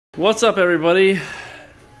What's up, everybody?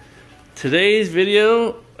 Today's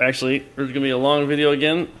video, actually, there's gonna be a long video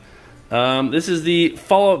again. This is the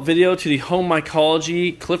follow-up video to the home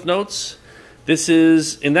mycology cliff notes. This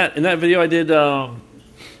is in that video I did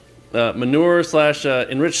manure slash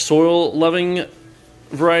enriched soil loving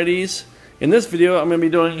varieties. In this video, I'm gonna be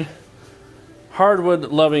doing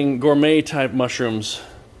hardwood loving gourmet type mushrooms.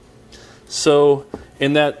 So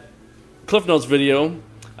in that cliff notes video,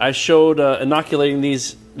 I showed inoculating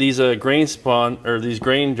these grain spawn, or these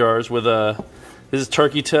grain jars with this is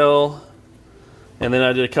turkey tail, and then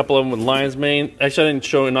I did a couple of them with lion's mane. Actually, I didn't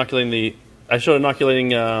show inoculating I showed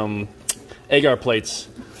inoculating agar plates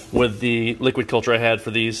with the liquid culture I had for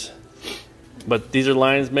these. But these are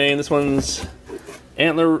lion's mane. This one's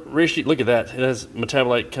antler reishi. Look at that. It has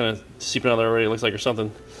metabolite kind of seeping out there already, it looks like, or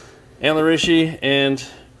something. Antler reishi and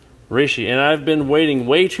reishi. And I've been waiting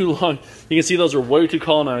way too long. You can see those are way too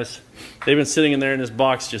colonized. They've been sitting in there in this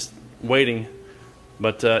box just waiting.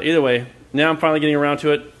 But either way, now I'm finally getting around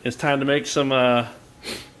to it. It's time to make some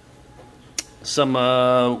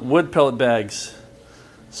wood pellet bags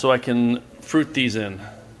so I can fruit these in.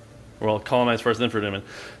 Well, colonize first, then fruit them in.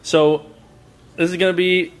 So this is going to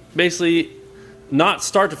be basically not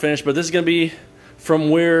start to finish, but this is going to be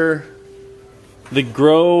from where the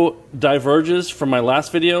grow diverges from my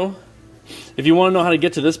last video. If you want to know how to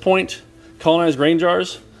get to this point, colonize grain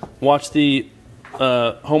jars, watch the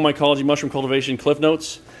home mycology mushroom cultivation cliff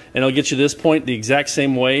notes, and it'll get you to this point the exact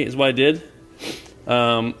same way as what I did.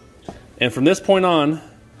 And from this point on,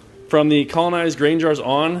 from the colonized grain jars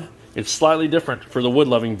on, it's slightly different for the wood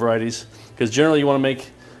loving varieties, because generally you want to make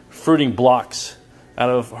fruiting blocks out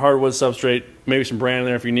of hardwood substrate, maybe some bran in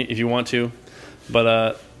there if you want to.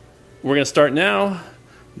 But we're going to start now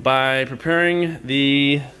by preparing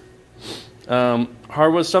the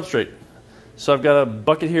hardwood substrate. So I've got a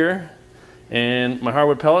bucket here and my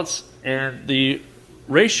hardwood pellets, and the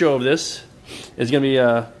ratio of this is going to be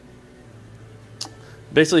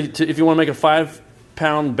basically, if you want to make a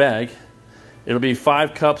 5-pound bag, it'll be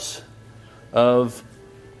 5 cups of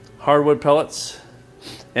hardwood pellets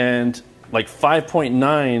and like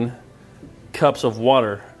 5.9 cups of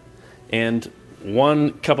water and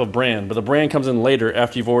 1 cup of bran. But the bran comes in later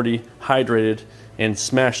after you've already hydrated and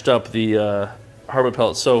smashed up the hardwood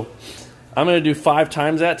pellets. So I'm going to do 5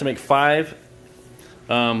 times that to make 5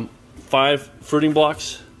 fruiting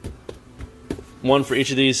blocks, 1 for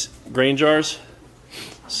each of these grain jars.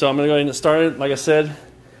 So I'm going to go ahead and get started. Like I said,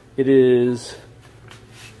 it is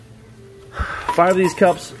 5 of these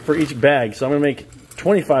cups for each bag. So I'm going to make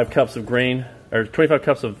 25 cups of grain, or 25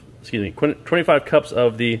 cups of, 25 cups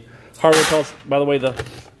of the hardwood pellets. By the way,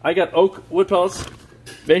 I got oak wood pellets.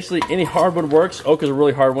 Basically, any hardwood works. Oak is a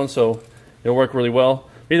really hard one, so it'll work really well.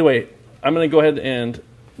 Either way, I'm going to go ahead and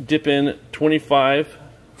dip in 25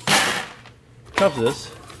 cups of this,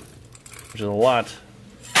 which is a lot.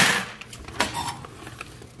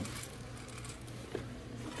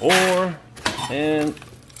 4 and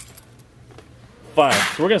 5.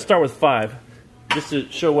 So we're going to start with 5, just to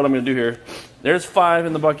show what I'm going to do here. There's 5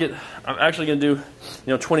 in the bucket. I'm actually going to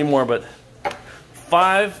do 20 more, but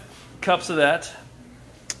 5 cups of that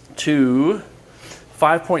to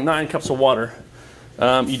 5.9 cups of water.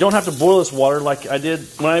 You don't have to boil this water like I did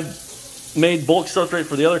when I made bulk substrate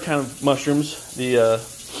for the other kind of mushrooms, the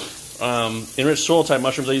enriched soil type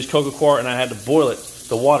mushrooms. I used cocoa coir and I had to boil it,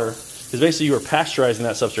 the water, because basically you were pasteurizing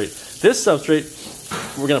that substrate. This substrate,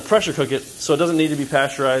 we're going to pressure cook it, so it doesn't need to be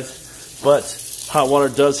pasteurized, but hot water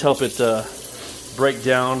does help it break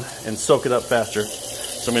down and soak it up faster.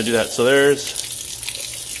 So I'm going to do that. So there's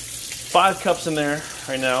 5 cups in there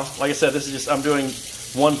right now. Like I said, this is just, I'm doing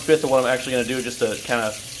 1/5 of what I'm actually going to do just to kind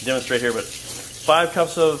of demonstrate here. But 5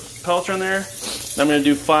 cups of pellets are in there. I'm going to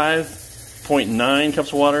do 5.9 cups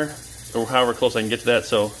of water, or however close I can get to that.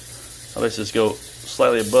 So let's just go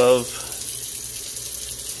slightly above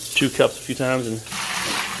 2 cups a few times, and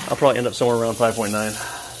I'll probably end up somewhere around 5.9.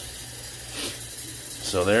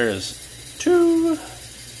 So there is 2.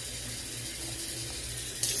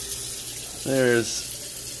 There's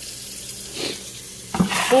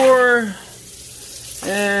 4.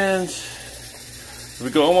 And if we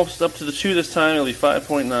go almost up to the 2 this time, it'll be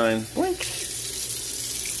 5.9. Blink.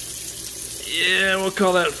 Yeah, we'll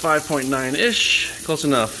call that 5.9-ish. Close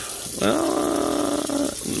enough. Well,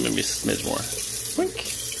 maybe a smidge more. Blink.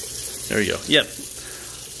 There we go. Yep.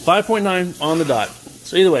 5.9 on the dot.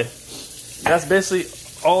 So either way, that's basically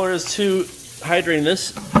all there is to hydrating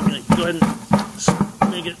this. I'm going to go ahead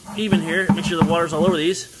and make it even here. Make sure the water's all over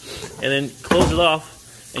these. And then close it off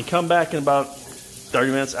and come back in about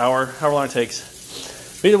 30 minutes, hour, however long it takes.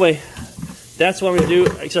 But either way, that's what I'm going to do,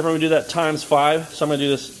 except for I'm going to do that times 5. So I'm going to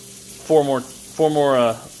do this four more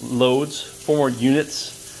loads, 4 more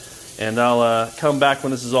units, and I'll come back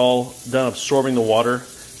when this is all done absorbing the water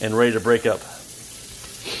and ready to break up.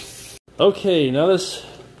 Okay, now this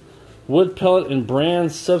wood pellet and bran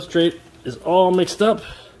substrate is all mixed up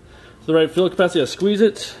to the right fill capacity. I squeeze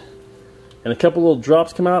it, and a couple little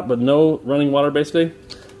drops come out, but no running water basically.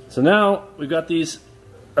 So now we've got these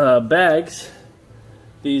bags,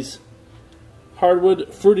 these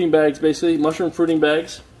hardwood fruiting bags, basically mushroom fruiting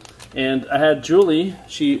bags. And I had Julie,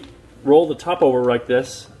 she rolled the top over like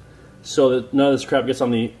this so that none of this crap gets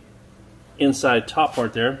on the inside top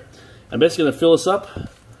part there. I'm basically going to fill this up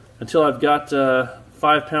until I've got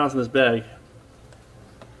 5 pounds in this bag.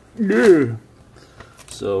 Yeah.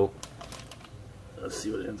 So let's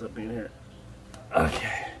see what it ends up being here.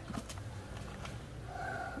 Okay.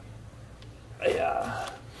 Yeah.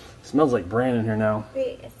 Smells like bran in here now.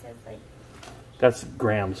 Wait, it says like... That's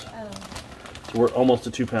grams. Oh. So we're almost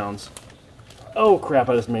to 2 pounds. Oh crap,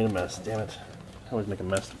 I just made a mess. Damn it. I always make a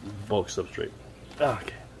mess with bulk substrate.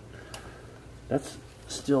 Okay. That's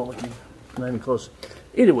still looking not even close.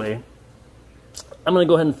 Either way, I'm going to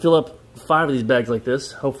go ahead and fill up 5 of these bags like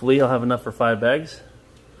this. Hopefully I'll have enough for 5 bags.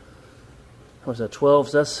 What's that, 12?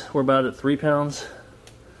 So that's, we're about at 3 pounds.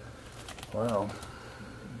 Wow.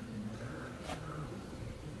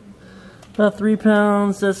 About 3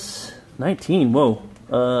 pounds, that's 19, whoa.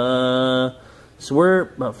 So we're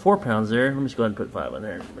about 4 pounds there. Let me just go ahead and put 5 on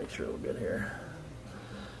there to make sure we're good here.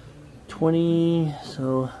 20,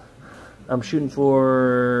 so I'm shooting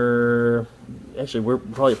for, actually we're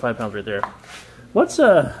probably at 5 pounds right there. What's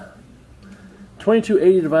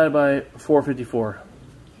 2280 divided by 454?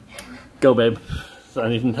 Go, babe. So I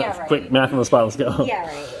need quick math on the spot, let's go. Yeah,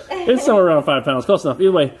 right. It's somewhere around 5 pounds, close enough.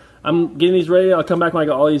 Either way, I'm getting these ready. I'll come back when I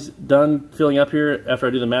got all these done filling up here after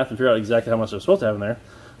I do the math and figure out exactly how much I'm supposed to have in there.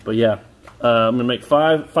 But yeah, I'm gonna make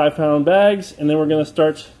 5 5-pound bags, and then we're gonna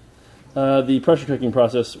start the pressure cooking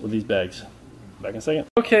process with these bags. Back in a second.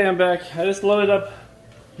 Okay, I'm back. I just loaded up,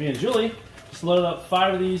 me and Julie, just loaded up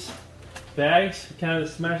 5 of these bags, kind of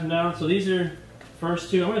smash them down. So these are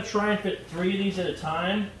first 2. I'm gonna try and fit 3 of these at a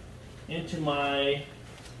time into my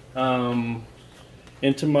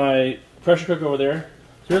pressure cooker over there.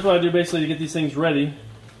 So here's what I do basically to get these things ready.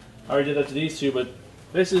 I already did that to these 2, but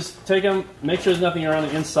this is take them, make sure there's nothing around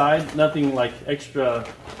the inside, nothing like extra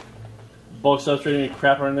bulk substrate, any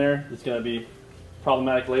crap around there that's going to be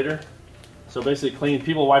problematic later. So basically clean,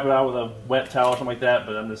 people wipe it out with a wet towel or something like that,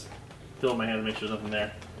 but I'm just filling my hand to make sure there's nothing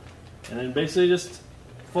there. And then basically just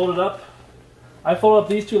fold it up. I fold up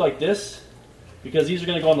these 2 like this because these are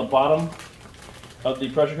going to go on the bottom of the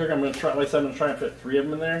pressure cooker. I'm going to try, like I said, I'm going to try and fit 3 of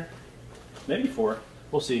them in there, maybe 4.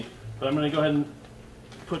 We'll see. But I'm going to go ahead and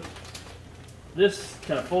put this,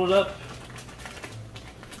 kind of fold it up,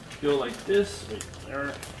 go like this, wait,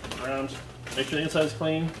 there, around, make sure the inside is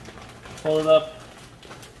clean, fold it up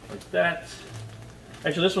like that.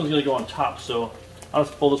 Actually, this one's going to go on top, so I'll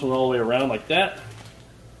just fold this one all the way around like that.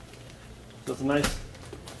 So it's a nice,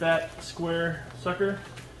 fat, square sucker.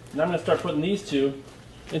 And I'm going to start putting these 2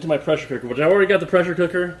 into my pressure cooker, which I already got the pressure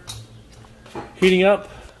cooker heating up.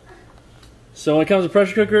 So when it comes to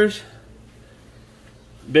pressure cookers,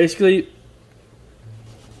 basically,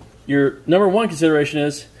 your number 1 consideration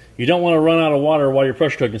is you don't want to run out of water while you're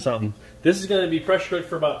pressure cooking something. This is going to be pressure cooked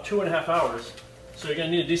for about 2.5 hours, so you're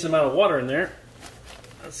going to need a decent amount of water in there.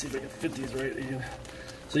 Let's see if I can fit these right again.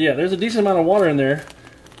 So yeah, there's a decent amount of water in there,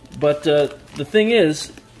 but the thing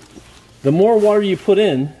is, the more water you put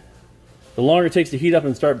in, the longer it takes to heat up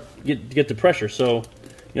and get to pressure. So,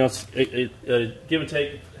 you know, it's give and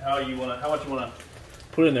take how much you want to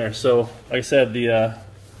put in there. So, like I said, the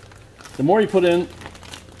more you put in,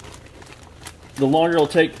 the longer it'll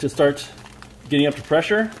take to start getting up to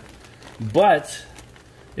pressure. But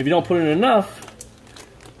if you don't put in enough,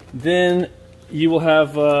 then you will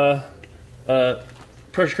have a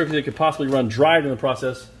pressure cooker that could possibly run dry in the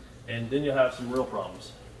process, and then you'll have some real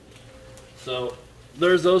problems. So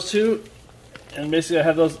there's those 2, and basically I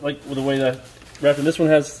have those like with the way that I wrapped them. This one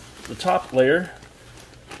has the top layer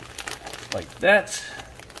like that.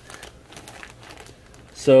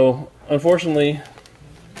 So unfortunately,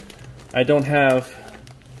 I'm not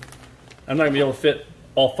going to be able to fit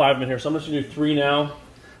all 5 of them in here, so I'm just going to do 3 now.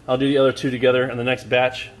 I'll do the other 2 together in the next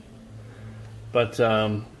batch. But,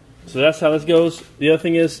 so that's how this goes. The other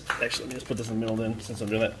thing is, actually let me just put this in the middle then, since I'm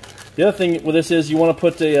doing that. The other thing with this is you want to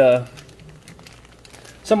put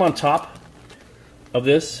some on top of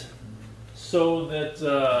this so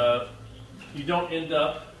that you don't end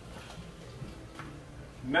up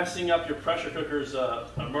messing up your pressure cooker's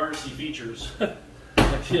emergency features.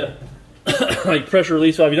 Like, yeah, like pressure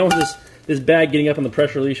release valve. You don't want this this bag getting up on the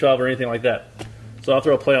pressure release valve or anything like that. So I'll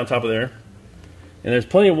throw a plate on top of there. And there's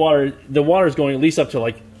plenty of water. The water is going at least up to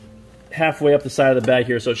like halfway up the side of the bag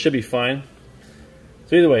here, so it should be fine.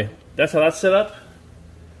 So either way, that's how that's set up.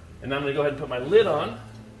 And now I'm going to go ahead and put my lid on.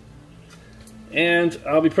 And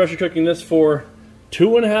I'll be pressure cooking this for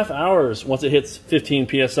 2.5 hours once it hits 15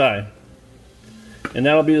 psi. And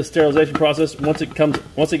that'll be the sterilization process. Once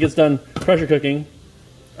it gets done pressure cooking,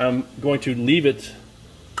 I'm going to leave it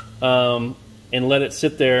and let it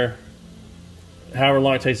sit there however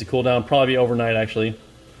long it takes to cool down. Probably overnight, actually.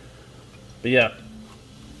 But yeah,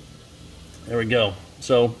 there we go.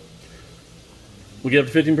 So we get up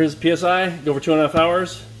to 15 psi, go for 2.5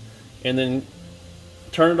 hours, and then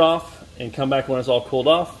turn it off and come back when it's all cooled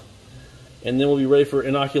off, and then we'll be ready for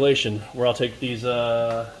inoculation, where I'll take these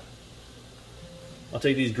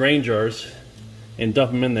grain jars and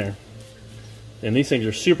dump them in there. And these things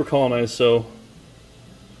are super colonized, so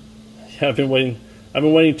yeah, I've been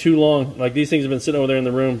waiting too long. Like, these things have been sitting over there in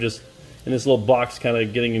the room, just in this little box, kind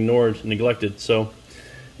of getting ignored and neglected. So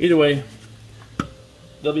either way,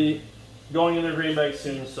 they'll be going in their grain bags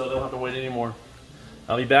soon, so they don't have to wait anymore.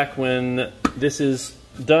 I'll be back when this is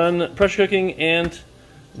done pressure cooking and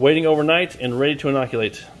waiting overnight and ready to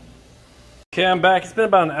inoculate. Okay, I'm back. It's been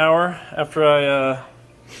about an hour after I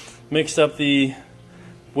mixed up the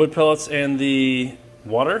wood pellets and the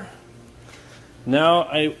water. Now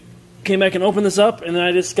I came back and opened this up, and then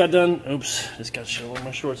I just got done, oops, just got shit all over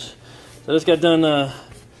my shorts. So I just got done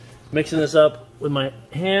mixing this up with my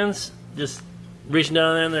hands, just reaching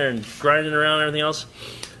down in there and grinding around and everything else.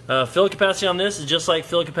 Fill capacity on this is just like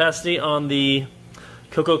fill capacity on the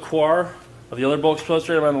Coco Coir of the other bulk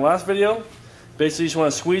substrate in the last video. Basically, you just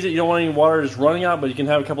want to squeeze it. You don't want any water just running out, but you can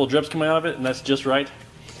have a couple of drips coming out of it, and that's just right.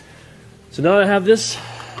 So now that I have this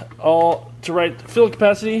all to right fill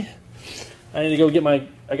capacity, I need to go get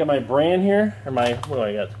I got my bran here, or what do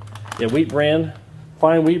I got? Yeah, wheat bran,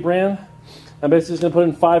 fine wheat bran. I'm basically just gonna put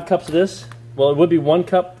in 5 cups of this. Well, it would be 1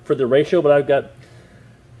 cup for the ratio, but I've got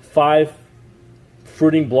 5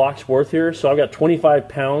 fruiting blocks worth here, so I've got 25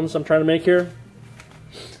 pounds I'm trying to make here.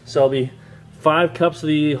 So it'll be 5 cups of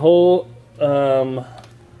the whole, the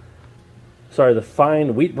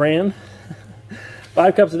fine wheat bran.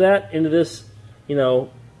 5 cups of that into this,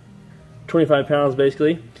 25 pounds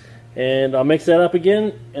basically. And I'll mix that up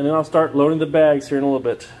again, and then I'll start loading the bags here in a little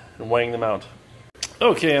bit and weighing them out.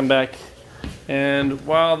 Okay, I'm back. And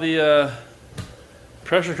while the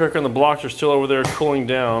pressure cooker and the blocks are still over there cooling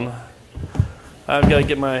down, I've got to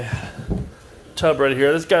get my tub ready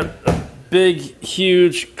here. It's got a big,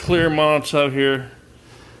 huge, clear monotub here.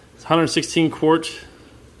 It's 116 quart. It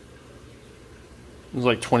was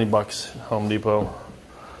like 20 bucks at Home Depot.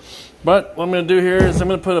 But what I'm going to do here is I'm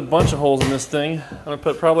going to put a bunch of holes in this thing. I'm going to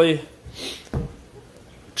put probably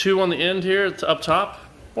 2 on the end here up top.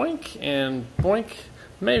 Boink and boink.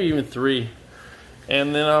 Maybe even 3.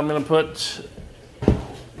 And then I'm going to put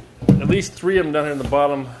at least 3 of them down here in the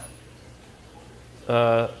bottom.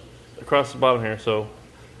 Across the bottom here. So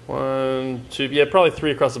 1, 2, yeah, probably 3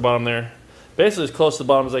 across the bottom there. Basically as close to the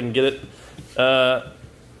bottom as I can get it.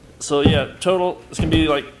 So yeah, total it's going to be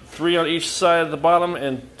like 3 on each side of the bottom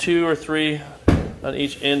and 2 or 3 on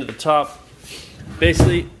each end of the top.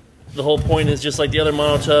 Basically, the whole point is just like the other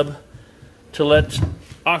monotub, to let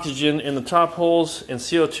oxygen in the top holes and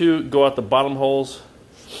CO2 go out the bottom holes.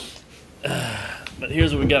 But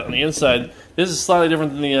here's what we got on the inside. This is slightly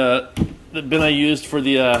different than the bin I used for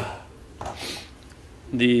the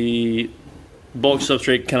bulk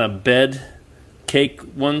substrate kind of bed cake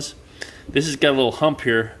ones. This has got a little hump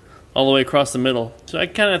here all the way across the middle. So I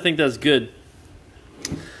kind of think that's good,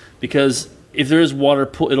 because if there is water,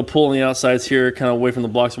 it'll pull on the outsides here, kind of away from the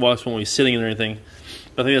blocks. Blocks won't be sitting in or anything.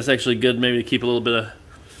 But I think that's actually good, maybe to keep a little bit of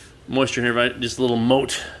moisture here, right? Just a little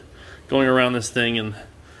moat going around this thing, and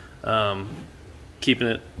keeping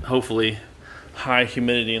it, hopefully, high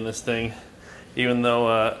humidity in this thing. Even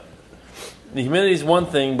though the humidity is one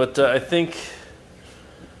thing, but I think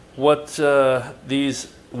what these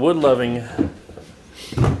wood-loving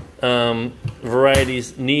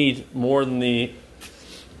varieties need more than the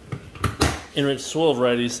enriched soil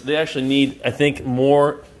varieties, they actually need, I think,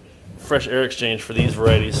 more fresh air exchange for these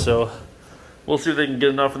varieties. So we'll see if they can get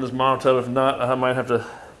enough in this monotub. If not, I might have to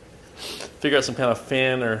figure out some kind of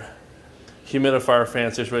fan or humidifier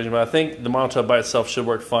fan situation. But I think the monotub by itself should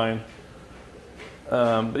work fine.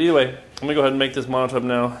 But either way, I'm gonna go ahead and make this monotub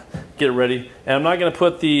now, get it ready. And I'm not gonna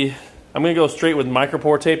put I'm gonna go straight with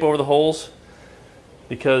micropore tape over the holes,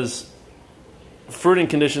 because fruiting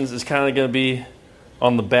conditions is kind of going to be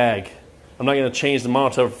on the bag. I'm not going to change the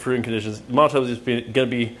monotub for fruiting conditions. The monotub is going to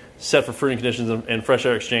be set for fruiting conditions and fresh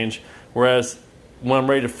air exchange. Whereas when I'm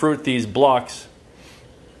ready to fruit these blocks,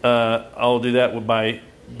 I'll do that by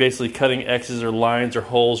basically cutting X's or lines or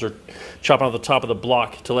holes or chopping off the top of the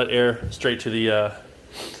block to let air straight to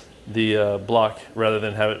the block rather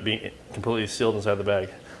than have it be completely sealed inside the bag.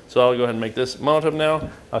 So I'll go ahead and make this Monotub now.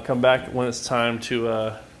 I'll come back when it's time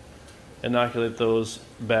to inoculate those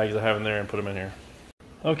bags I have in there and put them in here.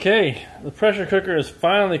 Okay, the pressure cooker is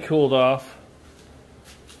finally cooled off,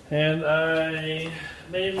 and I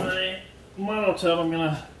made my Monotub. I'm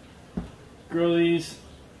gonna grow these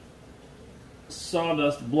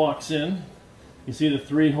sawdust blocks in. You see the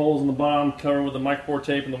 3 holes in the bottom covered with the micropore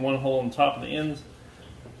tape, and the 1 hole on the top and the ends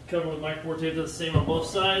covered with micropore tape. That's the same on both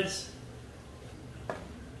sides.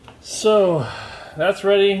 So that's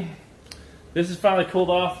ready. This is finally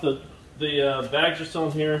cooled off. The bags are still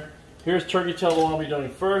in here. Here's turkey tail, the one I'll be doing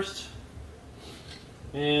first.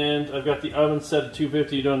 And I've got the oven set at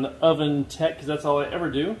 250, doing the oven tech, because that's all I ever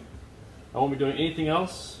do. I won't be doing anything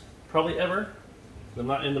else, probably ever. I'm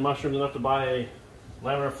not into mushrooms enough to buy a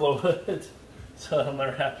laminar flow hood, so that'll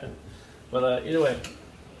never happen. But either way,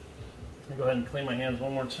 I'll go ahead and clean my hands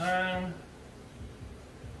one more time.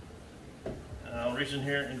 I'll reach in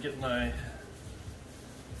here and get my,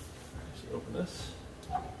 actually open this.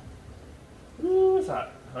 Ooh, it's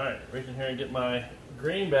hot. Alright, reach in here and get my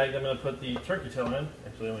green bag that I'm going to put the turkey tail in.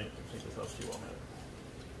 Actually, let me take this out too while I'm at it.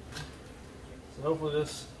 So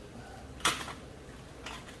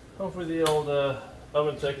hopefully the old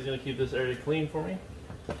oven tech is going to keep this area clean for me.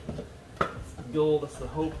 That's the goal, that's the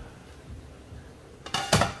hope. Let's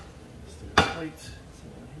do it right.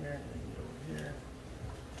 In here, and over here.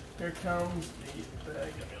 Here comes the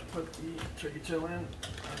bag I'm going to put the turkey tail in.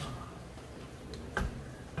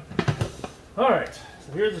 Alright,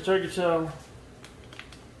 so here's the turkey tail.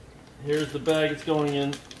 Here's the bag it's going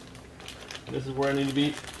in. This is where I need to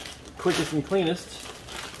be quickest and cleanest.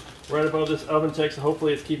 Right above this oven tech, so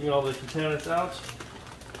hopefully it's keeping all the contaminants out.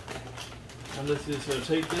 I'm just going to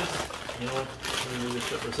take this. You know what? Let me move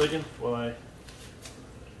this up for a second while I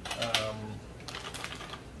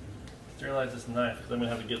sterilize this knife, because I'm going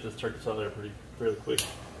to have to get this turkey tail there fairly quick.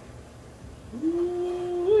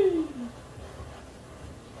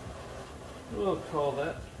 We'll call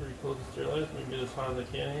that pretty close to sterilized. Let me get as hot as I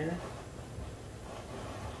can here.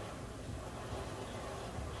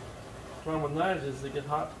 The problem with knives is they get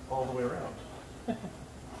hot all the way around.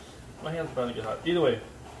 My hand's about to get hot. Either way,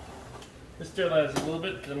 just sterilize it a little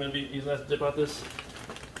bit, because I'm going to be using that to dip out this,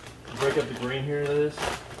 break up the grain here, that is.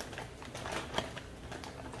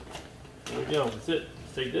 There we go, that's it.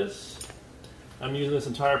 Let's take this. I'm using this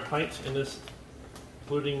entire pint in this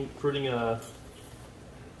fruiting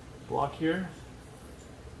block here.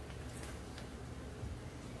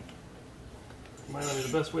 Might not be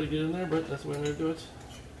the best way to get in there, but that's the way I'm going to do it.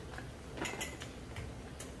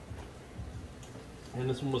 And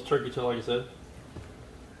this one was turkey tail, like I said.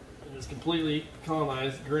 And it's completely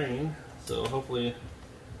colonized grain, so hopefully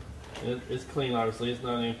it's clean, obviously. It's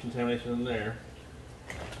not any contamination in there.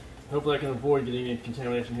 Hopefully I can avoid getting any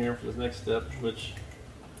contamination here for this next step, which,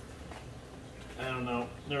 I don't know,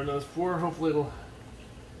 never done this before. Hopefully it'll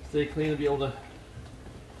stay clean and be able to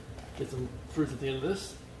get some fruits at the end of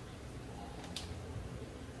this.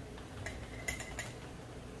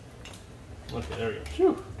 Okay, there we go.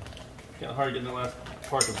 Phew. Kind of hard getting the last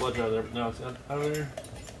part of blood out of there, but now it's out of there.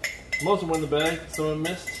 Most of them went in the bag, some of them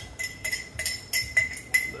missed.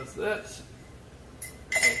 That's that. So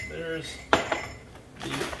there's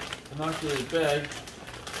the inoculated bag.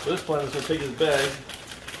 So this plan is going to take this bag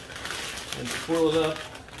and swirl it up.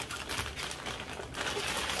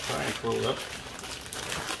 Try and swirl it up.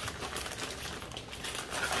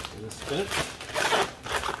 And just spin it.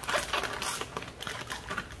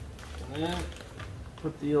 And then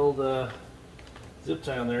put the old zip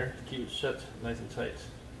tie on there to keep it shut nice and tight.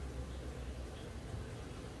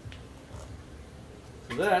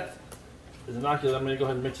 So that is inoculated. I'm going to go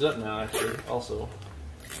ahead and mix it up now, actually, also.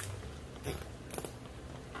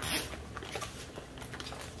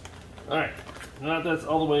 Alright, now that that's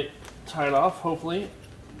all the way tied off, hopefully,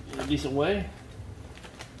 in a decent way,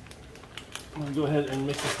 I'm going to go ahead and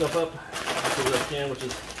mix this stuff up as quick as I can, which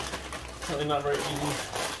is certainly not very easy.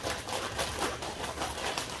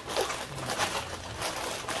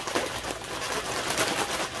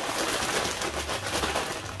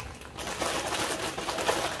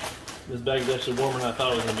 This bag is actually warmer than I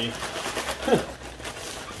thought it was going to be.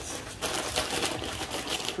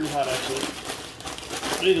 It's pretty hot, actually.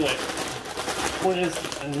 But either way, the point is,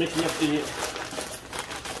 I'm mixing up the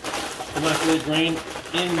inoculated grain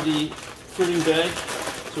in the fruiting bag,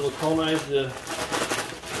 so it'll colonize the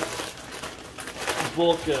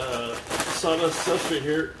bulk sawdust substrate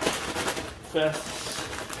here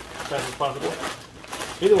fast as possible.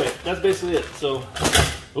 Either way, that's basically it. So,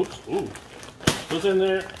 oops, ooh. Goes in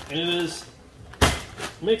there, and it is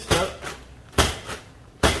mixed up.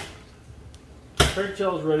 Turkey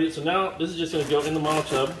tail is ready. So now this is just going to go in the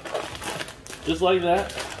Monotub, just like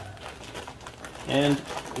that, and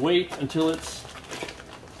wait until it's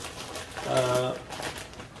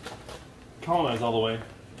colonized all the way.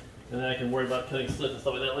 And then I can worry about cutting slits and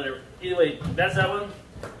stuff like that later. Either way, that's that one.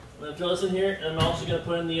 I'm going to throw this in here, and I'm also going to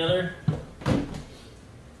put in the other.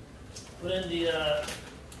 Put in the,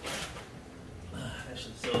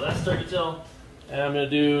 actually, so that's turkey tail. And I'm going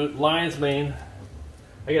to do lion's mane.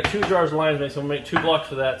 I got 2 jars of lion's mane, so I'm going to make 2 blocks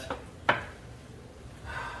for that.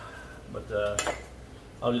 But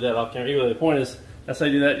I'll do that off camera. Anyway, the point is, that's how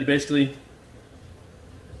you do that. You basically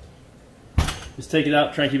just take it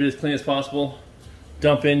out, try and keep it as clean as possible.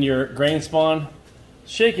 Dump in your grain spawn,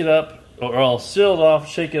 shake it up, or I'll seal it off,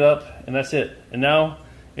 shake it up, and that's it. And now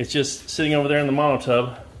it's just sitting over there in the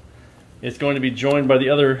Monotub. It's going to be joined by the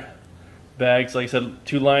other bags, like I said,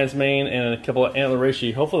 2 lion's mane and a couple of antler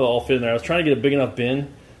reishi. Hopefully they'll all fit in there. I was trying to get a big enough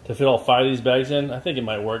bin to fit all 5 of these bags in. I think it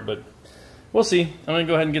might work, but we'll see. I'm going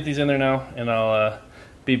to go ahead and get these in there now, and I'll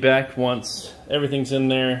be back once everything's in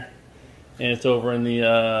there and it's over in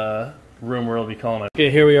the room where it'll be colonized.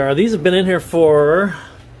 Okay, here we are. These have been in here for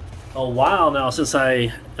a while now since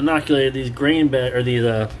I inoculated these grain bags, or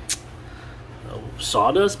these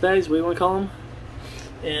sawdust bags, what do you want to call them?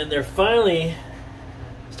 And they're finally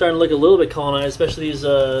starting to look a little bit colonized, especially these,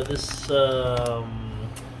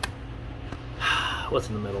 what's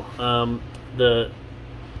in the middle? The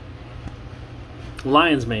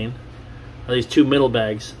lion's mane, these 2 middle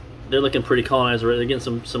bags. They're looking pretty colonized already. They're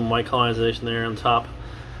getting some white colonization there on top.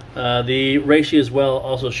 The reishi as well,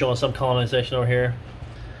 also showing some colonization over here.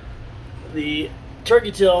 The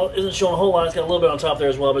turkey tail isn't showing a whole lot. It's got a little bit on top there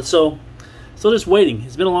as well, but still just waiting.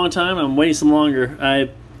 It's been a long time. I'm waiting some longer. I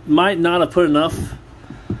might not have put enough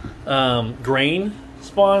grain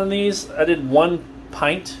spawn in these. I did 1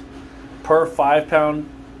 pint per 5-pound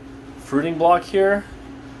fruiting block here.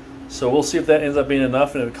 So we'll see if that ends up being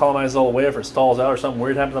enough and if it colonizes all the way, if it stalls out or something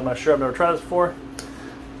weird happens. I'm not sure. I've never tried this before.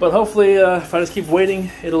 But hopefully, if I just keep waiting,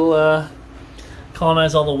 it'll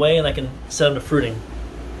colonize all the way and I can set them to fruiting.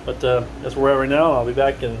 But that's where we're at right now. I'll be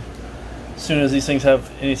back as soon as these things have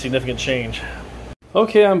any significant change.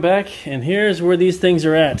 Okay, I'm back, and here's where these things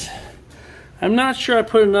are at. I'm not sure I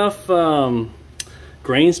put enough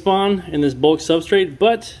grain spawn in this bulk substrate,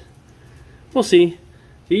 but we'll see.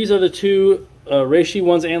 These are the 2 reishi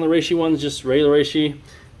ones, antler reishi ones, just regular reishi.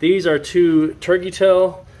 These are 2 turkey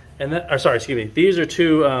tail. And that, or sorry, excuse me. These are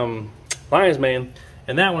 2 lion's mane,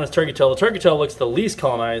 and that one is turkey tail. The turkey tail looks the least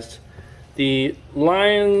colonized. The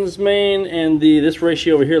lion's mane and this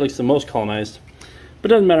reishi over here looks the most colonized. But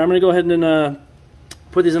it doesn't matter. I'm going to go ahead and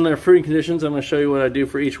put these in their fruiting conditions. I'm going to show you what I do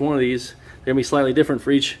for each one of these. They're going to be slightly different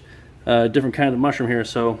for each different kind of mushroom here.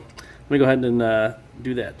 So let me go ahead and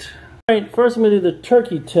do that. All right, first I'm going to do the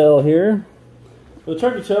turkey tail here. For the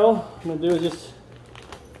turkey tail, I'm going to do is just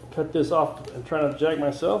cut this off and try not to jag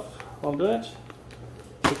myself while I'm doing it.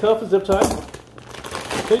 The cuff is zip tied.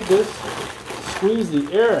 Take this, squeeze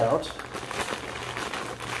the air out,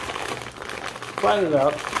 flatten it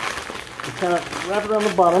out, and kind of wrap it around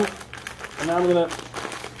the bottom. And now I'm going to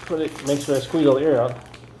put it, make sure I squeeze all the air out.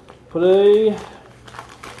 Put a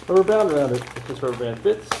rubber band around it if this rubber band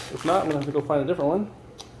fits. If not, I'm going to have to go find a different one.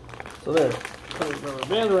 So there, put a rubber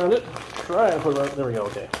band around it. Try and put it, there we go,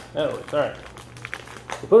 okay. That works, alright.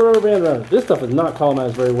 So put a rubber band around it. This stuff is not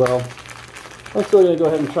colonized very well. I'm still going to go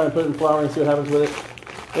ahead and try and put it in flour and see what happens with it.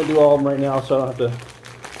 I'm going to do all of them right now so I don't have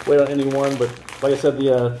to wait on any one. But like I said,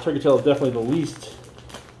 the turkey tail is definitely the least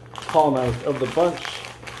colonized of the bunch.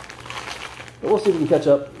 But we'll see if we can catch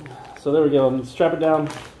up. So there we go. I'm going to strap it down,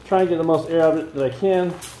 try and get the most air out of it that I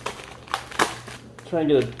can. Try and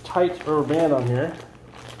get a tight rubber band on here.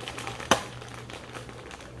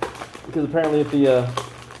 Because apparently if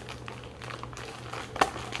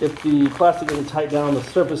the plastic isn't tight down on the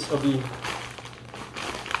surface of the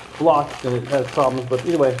block, then it has problems. But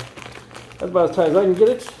anyway, that's about as tight as I can get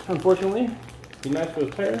it, unfortunately. It'd be nice if it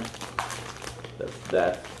was tighter. That's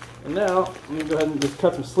that. And now, I'm going to go ahead and just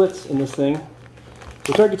cut some slits in this thing.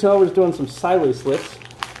 The turkey tail, we're just doing some sideways slits.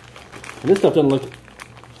 And this stuff doesn't look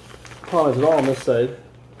colonized at all on this side.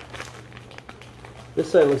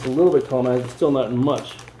 This side looks a little bit colonized, but still not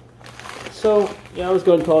much. So, yeah, I'll just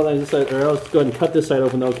go ahead and colonize this side, or I'll just go ahead and cut this side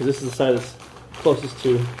open though, because this is the side that's closest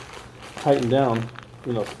to tighten down.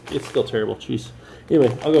 You know, it's still terrible, jeez. Anyway,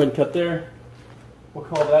 I'll go ahead and cut there. We'll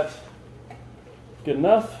call that good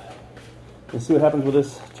enough. And see what happens with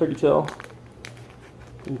this turkey tail.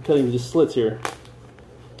 I'm cutting just slits here.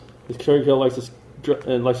 This turkey tail likes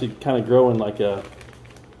to kind of grow in like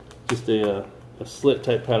just a slit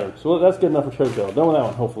type pattern. So that's good enough for turkey tail. Done with that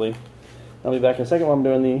one, hopefully. I'll be back in a second while I'm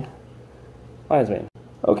doing the lion's mane.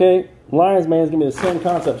 Okay, lion's mane is gonna be the same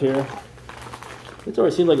concept here. It's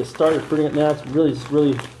already seems like it started fruiting it now. It's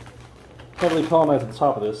really heavily colonized at the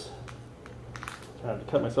top of this. I have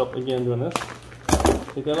to cut myself again doing this.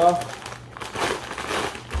 Take that off.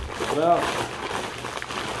 Take it out.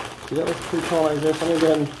 See, that looks pretty colonized there. So I'm gonna go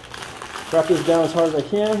ahead and wrap this down as hard as I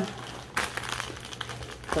can.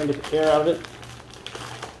 Try and get the air out of it.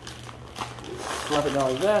 Slap it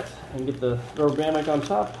down like that and get the rubber band back on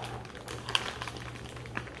top.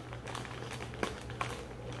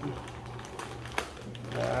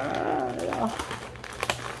 Yeah.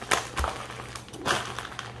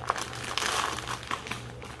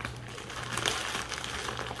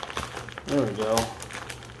 There we go.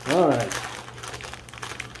 Alright.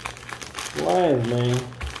 Lion's mane.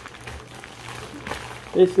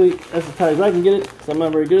 Basically, that's as tight as I can get it, because I'm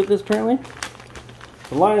not very good at this apparently.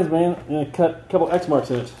 The lion's mane, I'm going to cut a couple X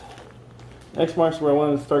marks in it. X marks where I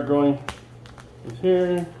want it to start growing. Is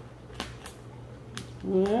here.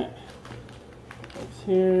 Yeah. X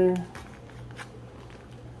here.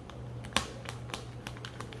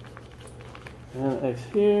 And X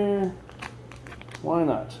here. Why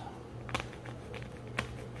not?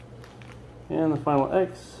 And the final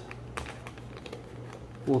X.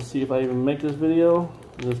 We'll see if I even make this video.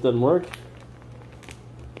 This doesn't work.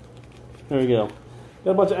 There we go.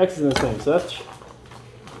 Got a bunch of X's in this thing, so that's,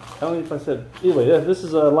 I don't know if I said, anyway, this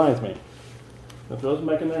is a lion's mane. I'll throw this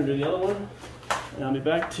back in there and do the other one, and I'll be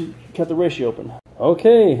back to cut the reishi open.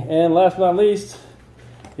 Okay, and last but not least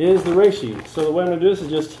is the reishi. So the way I'm going to do this is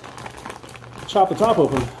just chop the top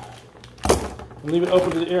open and leave it open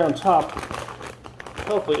to the air on top.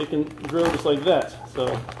 Hopefully it can grow just like that.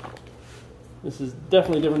 So this is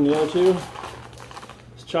definitely different than the other two.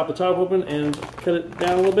 Just chop the top open and cut it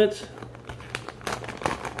down a little bit.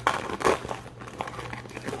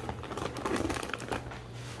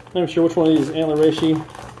 I'm not sure which one of these is antler reishi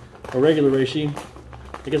or regular reishi.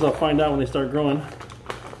 I guess I'll find out when they start growing.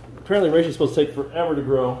 Apparently reishi is supposed to take forever to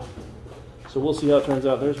grow. So we'll see how it turns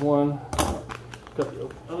out. There's one. Cut the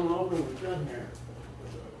open with the gun here.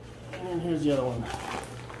 And here's the other one.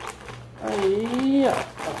 Yeah.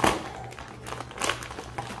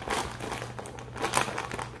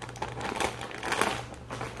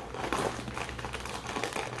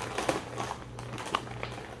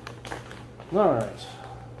 All right.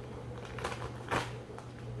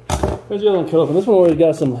 There's the other one cut open. This one already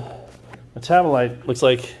got some metabolite. Looks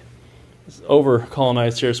like it's over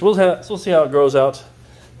colonized here. So we'll see how it grows out.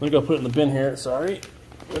 Let me go put it in the bin here. Sorry.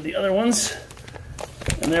 With the other ones.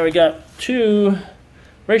 And there we got two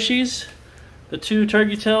reishis, the two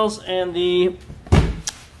turkey tails, and the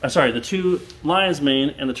two lion's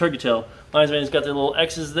mane and the turkey tail. Lion's mane's got the little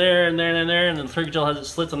X's there and there and there, and then the turkey tail has its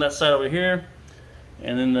slits on that side over here.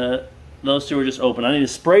 And then those two are just open. I need to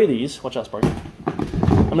spray these. Watch out, Sparky.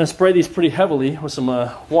 I'm going to spray these pretty heavily with some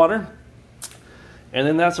water. And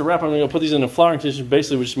then that's a wrap. I'm going to put these in a flowering condition,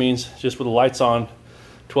 basically, which means just with the lights on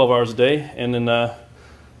 12 hours a day. And then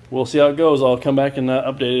we'll see how it goes. I'll come back and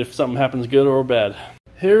update it if something happens good or bad.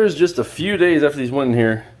 Here's just a few days after these went in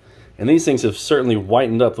here. And these things have certainly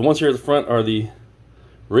whitened up. The ones here at the front are the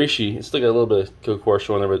reishi. It's still got a little bit of cocoa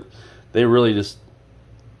showing there, but they really just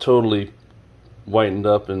totally whitened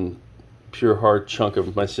up and pure hard chunk of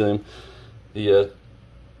mycelium. The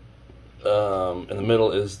in the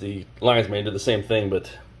middle is the lion's mane. Did the same thing,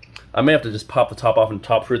 but I may have to just pop the top off and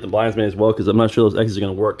top fruit the lion's mane as well, because I'm not sure those X's are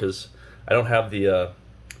going to work, because I don't have the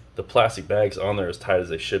plastic bags on there as tight as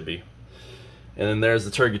they should be. And then there's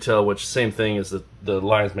the turkey tail, which same thing as the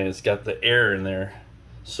lion's mane. It's got the air in there,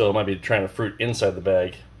 so it might be trying to fruit inside the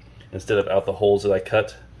bag instead of out the holes that I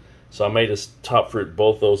cut. So I may just top fruit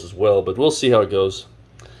both those as well, but we'll see how it goes.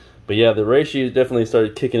 But yeah, the reishi definitely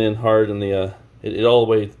started kicking in hard, and it all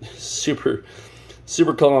the way super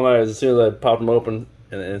colonized as soon as I popped them open.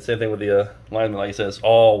 And same thing with the lion's mane, like I said, it's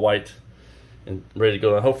all white and ready to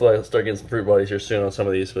go. And hopefully I'll start getting some fruit bodies here soon on some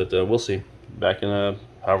of these, but we'll see. Back in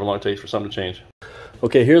however long it takes for something to change.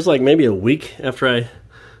 Okay, here's like maybe a week after I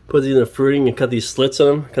put these in the fruiting and cut these slits on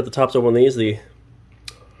them, cut the tops open on these. The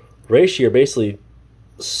reishi are basically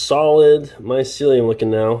solid mycelium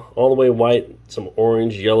looking now, all the way white, some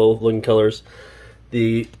orange, yellow looking colors.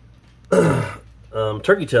 The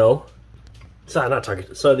turkey tail,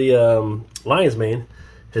 the lion's mane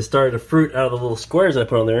has started to fruit out of the little squares I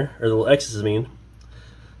put on there, or the little X's I mean.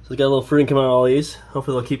 So it's got a little fruiting coming out of all these.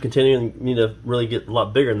 Hopefully they'll keep continuing. Need to really get a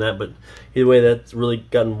lot bigger than that, but either way that's really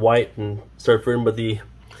gotten white and started fruiting. But the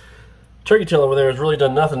turkey tail over there has really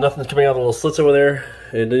done nothing. Nothing's coming out of the little slits over there.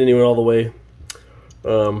 It didn't even all the way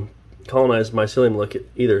colonize mycelium look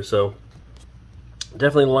either. So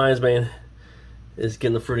definitely the lion's mane is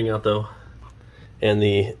getting the fruiting out though, and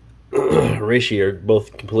the reishi are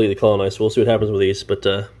both completely colonized. So we'll see what happens with these. But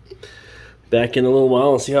back in a little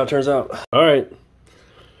while and see how it turns out. All right,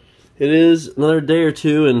 it is another day or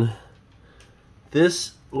two, and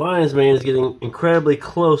this lion's mane is getting incredibly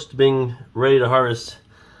close to being ready to harvest.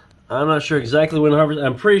 I'm not sure exactly when to harvest.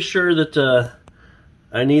 I'm pretty sure that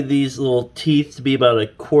I need these little teeth to be about a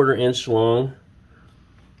 1/4 inch long,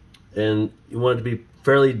 and you want it to be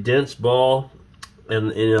fairly dense ball,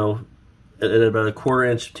 and you know, at about a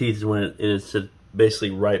 1/4 inch teeth is when it's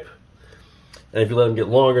basically ripe. And if you let them get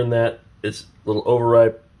longer than that, it's a little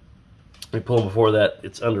overripe. If you pull them before that,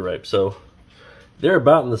 it's underripe. So they're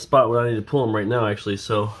about in the spot where I need to pull them right now, actually.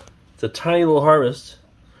 So it's a tiny little harvest,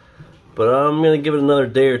 but I'm gonna give it another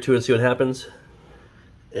day or two and see what happens.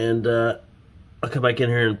 And I'll come back in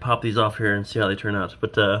here and pop these off here and see how they turn out.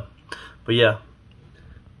 But yeah,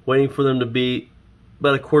 waiting for them to be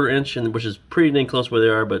about a 1/4 inch, and which is pretty dang close where they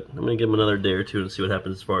are. But I'm gonna give them another day or two and see what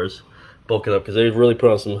happens as far as bulking up, because they've really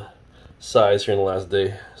put on some size here in the last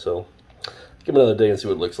day. So give them another day and see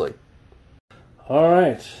what it looks like. All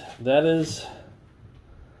right, that is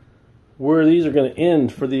where these are going to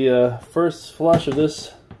end for the first flush of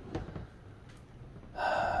this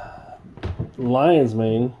lion's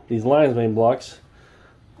mane. These lion's mane blocks.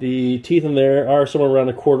 The teeth in there are somewhere around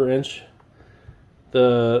a 1/4 inch.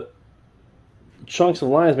 The chunks of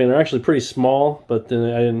lion's mane are actually pretty small, but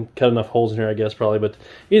then I didn't cut enough holes in here, I guess, probably. But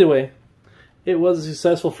either way, it was a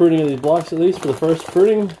successful fruiting of these blocks, at least for the first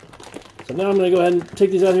fruiting. So now I'm going to go ahead and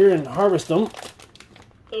take these out here and harvest them.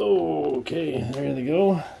 Okay, there they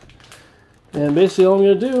go. And basically all I'm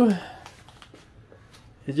going to do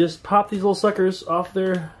is just pop these little suckers off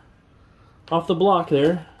the block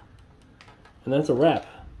there, and that's a wrap.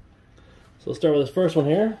 So let's start with this first one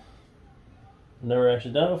here. Never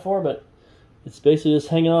actually done it before, but it's basically just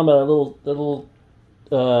hanging on by that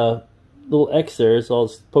little X there. It's all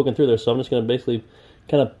poking through there, so I'm just going to basically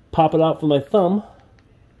kind of pop it out with my thumb.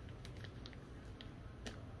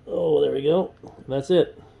 Oh, there we go. That's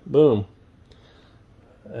it. Boom.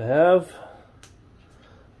 I have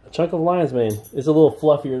a chunk of lion's mane. It's a little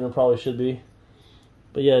fluffier than it probably should be.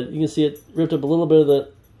 But yeah, you can see it ripped up a little bit of the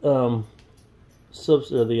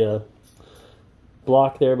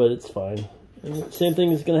block there, but it's fine. And the same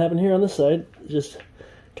thing is going to happen here on this side. Just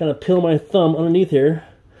kind of peel my thumb underneath here.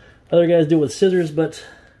 Other guys do it with scissors, but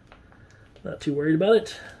not too worried about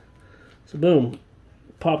it. So boom,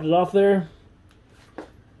 popped it off there.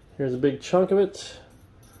 Here's a big chunk of it.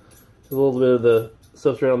 A little bit of the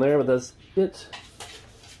stuff's around there, but that's it.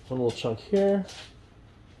 One little chunk here.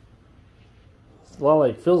 It's a lot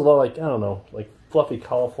like, feels a lot like, I don't know, like fluffy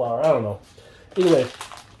cauliflower. I don't know. Anyway,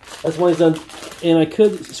 that's when it's done. And I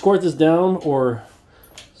could squirt this down or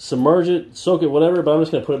submerge it, soak it, whatever, but I'm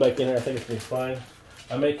just going to put it back in here. I think it's going to be fine.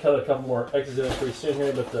 I may cut a couple more X's in it pretty soon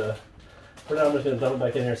here, but for now I'm just going to dump it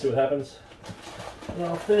back in here and see what happens. And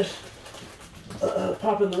I'll finish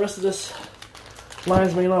popping the rest of this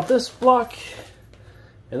lion's mane off this block.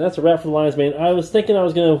 And that's a wrap for the lion's mane. I was thinking I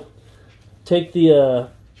was going to take the,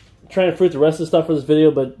 try and fruit the rest of the stuff for this video,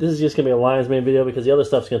 but this is just going to be a lion's mane video because the other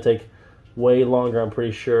stuff's going to take way longer, I'm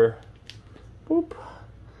pretty sure. Boop.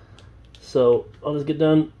 So I'll just get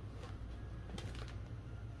done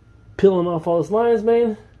peeling off all this lion's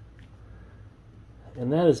mane,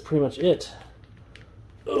 and that is pretty much it.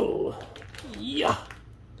 Oh, yeah.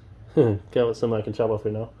 Got some I can chop off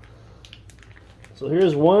here now. So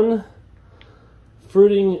here's one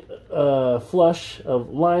fruiting flush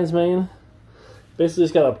of lion's mane. Basically,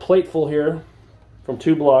 just got a plate full here from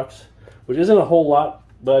 2 blocks, which isn't a whole lot,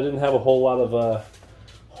 but I didn't have a whole lot of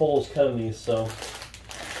holes cut in these. So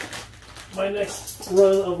my next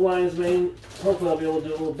run of lion's mane, hopefully I'll be able to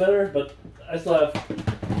do a little better, but I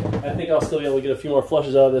think I'll still be able to get a few more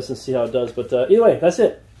flushes out of this and see how it does. But anyway, that's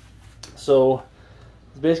it. So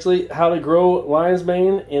it's basically how to grow lion's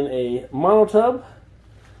mane in a monotub,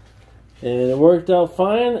 and it worked out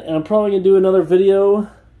fine. And I'm probably gonna do another video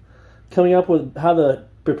coming up with how to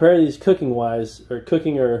prepare these cooking wise, or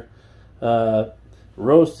cooking, or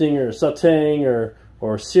roasting, or sauteing,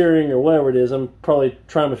 or searing, or whatever it is. I'm probably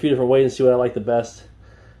trying a few different ways and see what I like the best.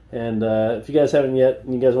 And if you guys haven't yet,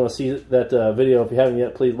 and you guys want to see that video, if you haven't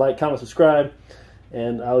yet, please like, comment, subscribe,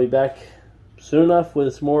 and I'll be back soon enough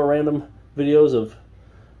with some more random videos of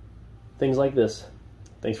things like this.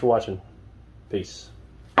 Thanks for watching. Peace.